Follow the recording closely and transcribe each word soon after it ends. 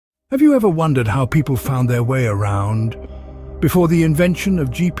Have you ever wondered how people found their way around before the invention of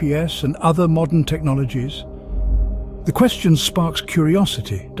GPS and other modern technologies? The question sparks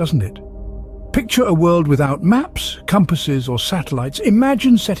curiosity, doesn't it? Picture a world without maps, compasses, or satellites.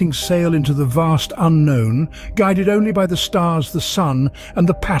 Imagine setting sail into the vast unknown, guided only by the stars, the sun, and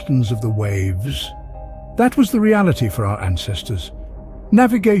the patterns of the waves. That was the reality for our ancestors.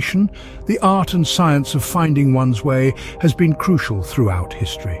 Navigation, the art and science of finding one's way, has been crucial throughout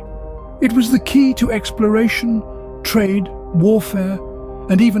history. It was the key to exploration, trade, warfare,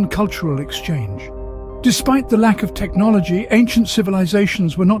 and even cultural exchange. Despite the lack of technology, ancient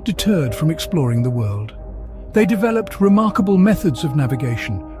civilizations were not deterred from exploring the world. They developed remarkable methods of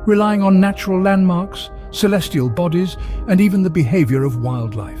navigation, relying on natural landmarks, celestial bodies, and even the behavior of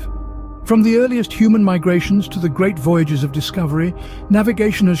wildlife. From the earliest human migrations to the great voyages of discovery,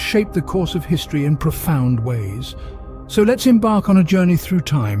 navigation has shaped the course of history in profound ways. So let's embark on a journey through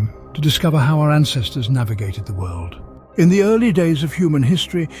time to discover how our ancestors navigated the world. In the early days of human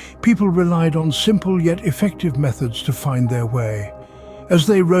history, people relied on simple yet effective methods to find their way. As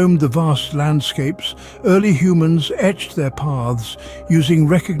they roamed the vast landscapes, early humans etched their paths using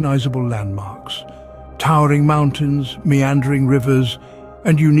recognizable landmarks. Towering mountains, meandering rivers,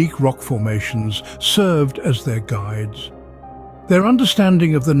 and unique rock formations served as their guides. Their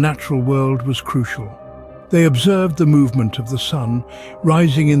understanding of the natural world was crucial. They observed the movement of the sun,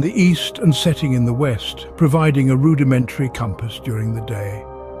 rising in the east and setting in the west, providing a rudimentary compass during the day.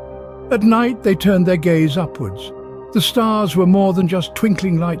 At night, they turned their gaze upwards. The stars were more than just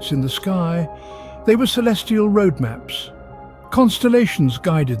twinkling lights in the sky. They were celestial road maps. Constellations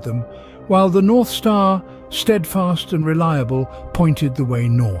guided them, while the North Star, steadfast and reliable, pointed the way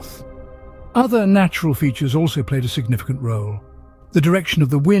north. Other natural features also played a significant role. The direction of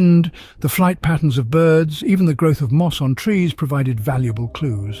the wind, the flight patterns of birds, even the growth of moss on trees provided valuable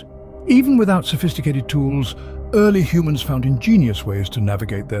clues. Even without sophisticated tools, early humans found ingenious ways to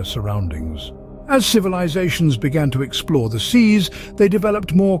navigate their surroundings. As civilizations began to explore the seas, they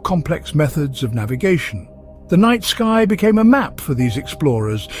developed more complex methods of navigation. The night sky became a map for these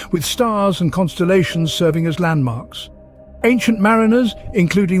explorers, with stars and constellations serving as landmarks. Ancient mariners,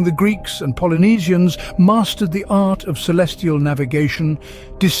 including the Greeks and Polynesians, mastered the art of celestial navigation,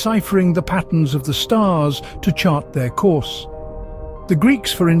 deciphering the patterns of the stars to chart their course. The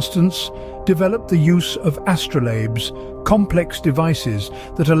Greeks, for instance, developed the use of astrolabes, complex devices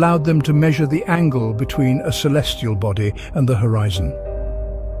that allowed them to measure the angle between a celestial body and the horizon.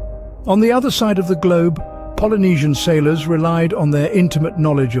 On the other side of the globe, Polynesian sailors relied on their intimate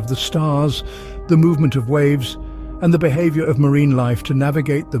knowledge of the stars, the movement of waves, and the behavior of marine life to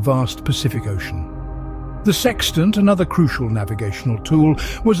navigate the vast Pacific Ocean. The sextant, another crucial navigational tool,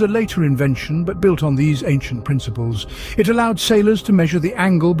 was a later invention but built on these ancient principles. It allowed sailors to measure the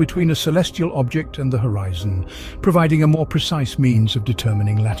angle between a celestial object and the horizon, providing a more precise means of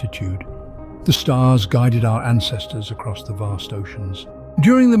determining latitude. The stars guided our ancestors across the vast oceans.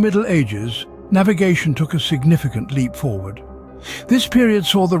 During the Middle Ages, navigation took a significant leap forward. This period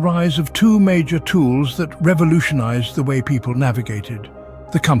saw the rise of two major tools that revolutionized the way people navigated: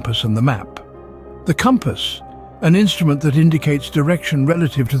 the compass and the map. The compass, an instrument that indicates direction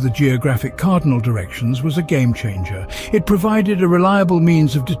relative to the geographic cardinal directions, was a game-changer. It provided a reliable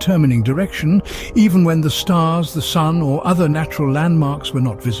means of determining direction, even when the stars, the sun, or other natural landmarks were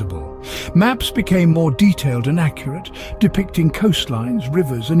not visible. Maps became more detailed and accurate, depicting coastlines,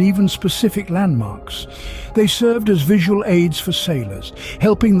 rivers, and even specific landmarks. They served as visual aids for sailors,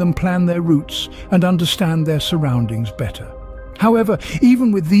 helping them plan their routes and understand their surroundings better. However,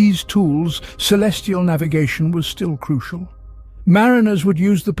 even with these tools, celestial navigation was still crucial. Mariners would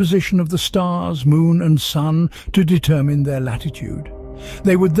use the position of the stars, moon, and sun to determine their latitude.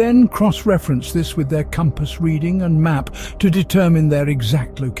 They would then cross-reference this with their compass reading and map to determine their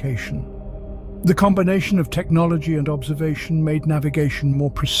exact location. The combination of technology and observation made navigation more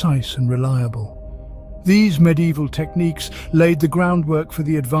precise and reliable. These medieval techniques laid the groundwork for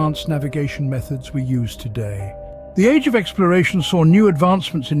the advanced navigation methods we use today. The Age of Exploration saw new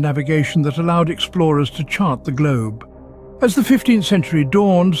advancements in navigation that allowed explorers to chart the globe. As the 15th century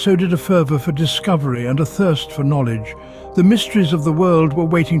dawned, so did a fervour for discovery and a thirst for knowledge. The mysteries of the world were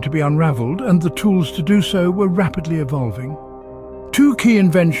waiting to be unravelled, and the tools to do so were rapidly evolving. Two key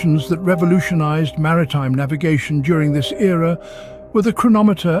inventions that revolutionised maritime navigation during this era were the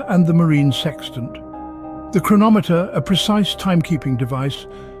chronometer and the marine sextant. The chronometer, a precise timekeeping device,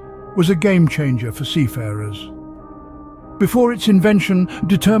 was a game-changer for seafarers. Before its invention,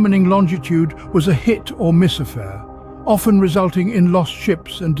 determining longitude was a hit or miss affair, often resulting in lost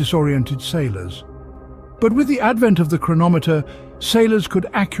ships and disoriented sailors. But with the advent of the chronometer, Sailors could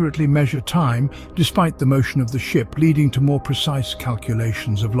accurately measure time despite the motion of the ship, leading to more precise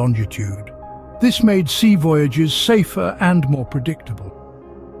calculations of longitude. This made sea voyages safer and more predictable.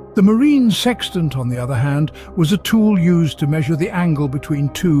 The marine sextant, on the other hand, was a tool used to measure the angle between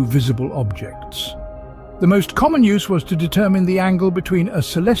two visible objects. The most common use was to determine the angle between a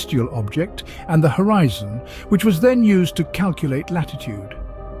celestial object and the horizon, which was then used to calculate latitude.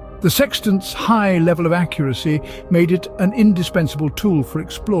 The sextant's high level of accuracy made it an indispensable tool for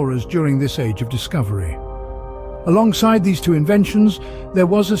explorers during this age of discovery. Alongside these two inventions, there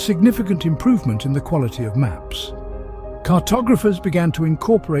was a significant improvement in the quality of maps. Cartographers began to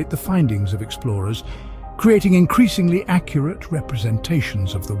incorporate the findings of explorers, creating increasingly accurate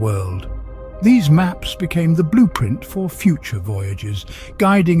representations of the world. These maps became the blueprint for future voyages,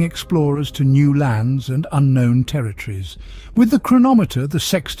 guiding explorers to new lands and unknown territories. With the chronometer, the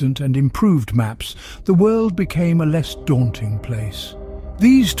sextant, and improved maps, the world became a less daunting place.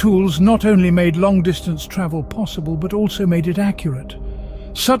 These tools not only made long-distance travel possible, but also made it accurate.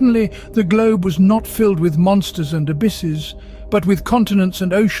 Suddenly, the globe was not filled with monsters and abysses, but with continents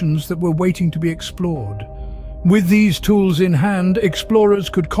and oceans that were waiting to be explored. With these tools in hand, explorers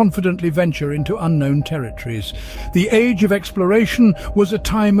could confidently venture into unknown territories. The age of exploration was a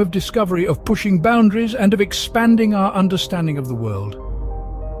time of discovery, of pushing boundaries, and of expanding our understanding of the world.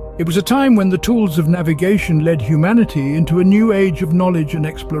 It was a time when the tools of navigation led humanity into a new age of knowledge and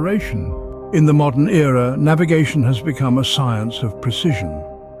exploration. In the modern era, navigation has become a science of precision.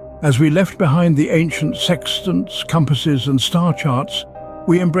 As we left behind the ancient sextants, compasses, and star charts,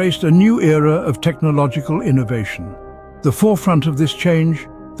 we embraced a new era of technological innovation. The forefront of this change,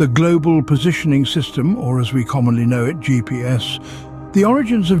 the Global Positioning System, or as we commonly know it, GPS. The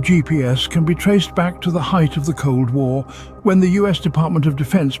origins of GPS can be traced back to the height of the Cold War, when the US Department of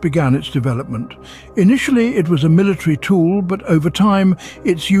Defense began its development. Initially, it was a military tool, but over time,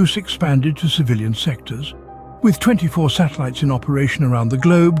 its use expanded to civilian sectors. With 24 satellites in operation around the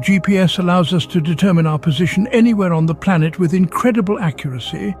globe, GPS allows us to determine our position anywhere on the planet with incredible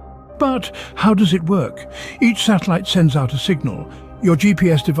accuracy. But how does it work? Each satellite sends out a signal. Your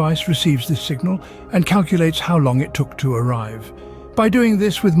GPS device receives this signal and calculates how long it took to arrive. By doing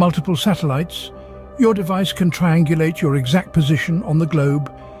this with multiple satellites, your device can triangulate your exact position on the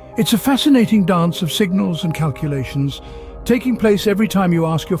globe. It's a fascinating dance of signals and calculations, taking place every time you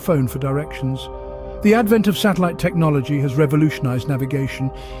ask your phone for directions. The advent of satellite technology has revolutionized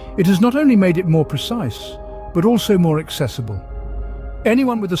navigation. It has not only made it more precise, but also more accessible.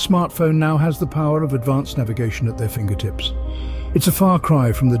 Anyone with a smartphone now has the power of advanced navigation at their fingertips. It's a far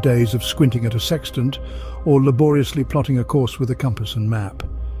cry from the days of squinting at a sextant or laboriously plotting a course with a compass and map.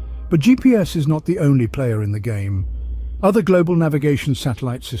 But GPS is not the only player in the game. Other global navigation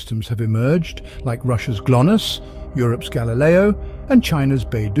satellite systems have emerged, like Russia's GLONASS, Europe's Galileo, and China's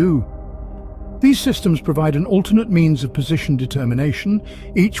Beidou. These systems provide an alternate means of position determination,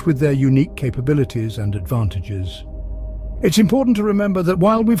 each with their unique capabilities and advantages. It's important to remember that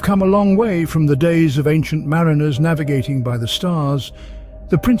while we've come a long way from the days of ancient mariners navigating by the stars,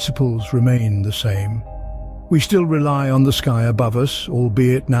 the principles remain the same. We still rely on the sky above us,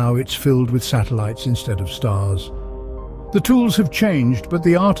 albeit now it's filled with satellites instead of stars. The tools have changed, but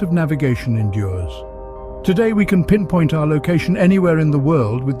the art of navigation endures. Today we can pinpoint our location anywhere in the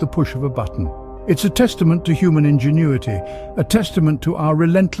world with the push of a button. It's a testament to human ingenuity, a testament to our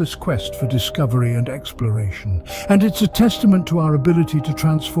relentless quest for discovery and exploration. And it's a testament to our ability to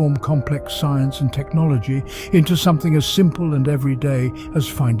transform complex science and technology into something as simple and everyday as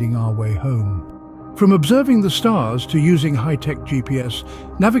finding our way home. From observing the stars to using high-tech GPS,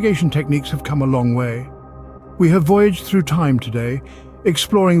 navigation techniques have come a long way. We have voyaged through time today,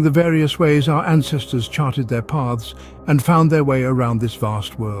 exploring the various ways our ancestors charted their paths and found their way around this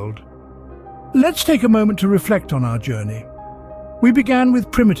vast world. Let's take a moment to reflect on our journey. We began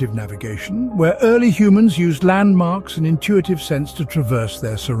with primitive navigation, where early humans used landmarks and intuitive sense to traverse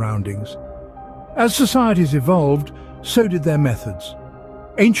their surroundings. As societies evolved, so did their methods.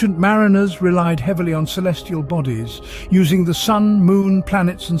 Ancient mariners relied heavily on celestial bodies, using the sun, moon,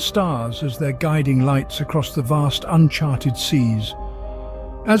 planets and stars as their guiding lights across the vast uncharted seas.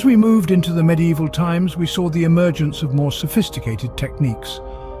 As we moved into the medieval times, we saw the emergence of more sophisticated techniques.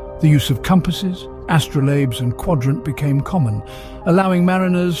 The use of compasses, astrolabes and quadrant became common, allowing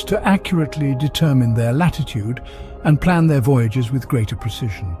mariners to accurately determine their latitude and plan their voyages with greater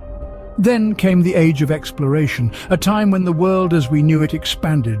precision. Then came the age of exploration, a time when the world as we knew it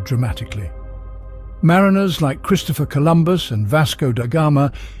expanded dramatically. Mariners like Christopher Columbus and Vasco da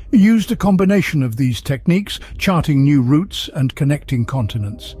Gama used a combination of these techniques, charting new routes and connecting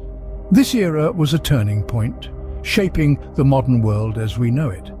continents. This era was a turning point. shaping the modern world as we know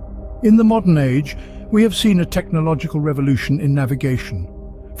it. In the modern age, we have seen a technological revolution in navigation.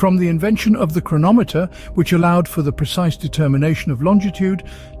 From the invention of the chronometer, which allowed for the precise determination of longitude,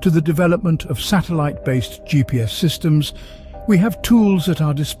 to the development of satellite-based GPS systems, we have tools at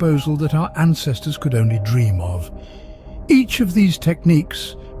our disposal that our ancestors could only dream of. Each of these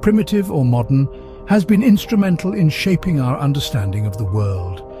techniques, primitive or modern, has been instrumental in shaping our understanding of the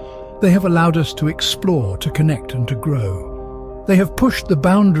world. They have allowed us to explore, to connect and to grow. They have pushed the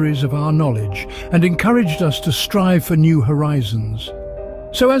boundaries of our knowledge and encouraged us to strive for new horizons.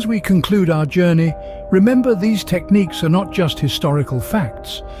 So as we conclude our journey, remember these techniques are not just historical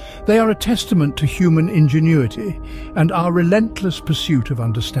facts. They are a testament to human ingenuity and our relentless pursuit of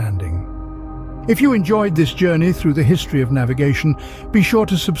understanding. If you enjoyed this journey through the history of navigation, be sure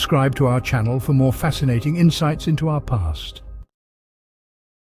to subscribe to our channel for more fascinating insights into our past.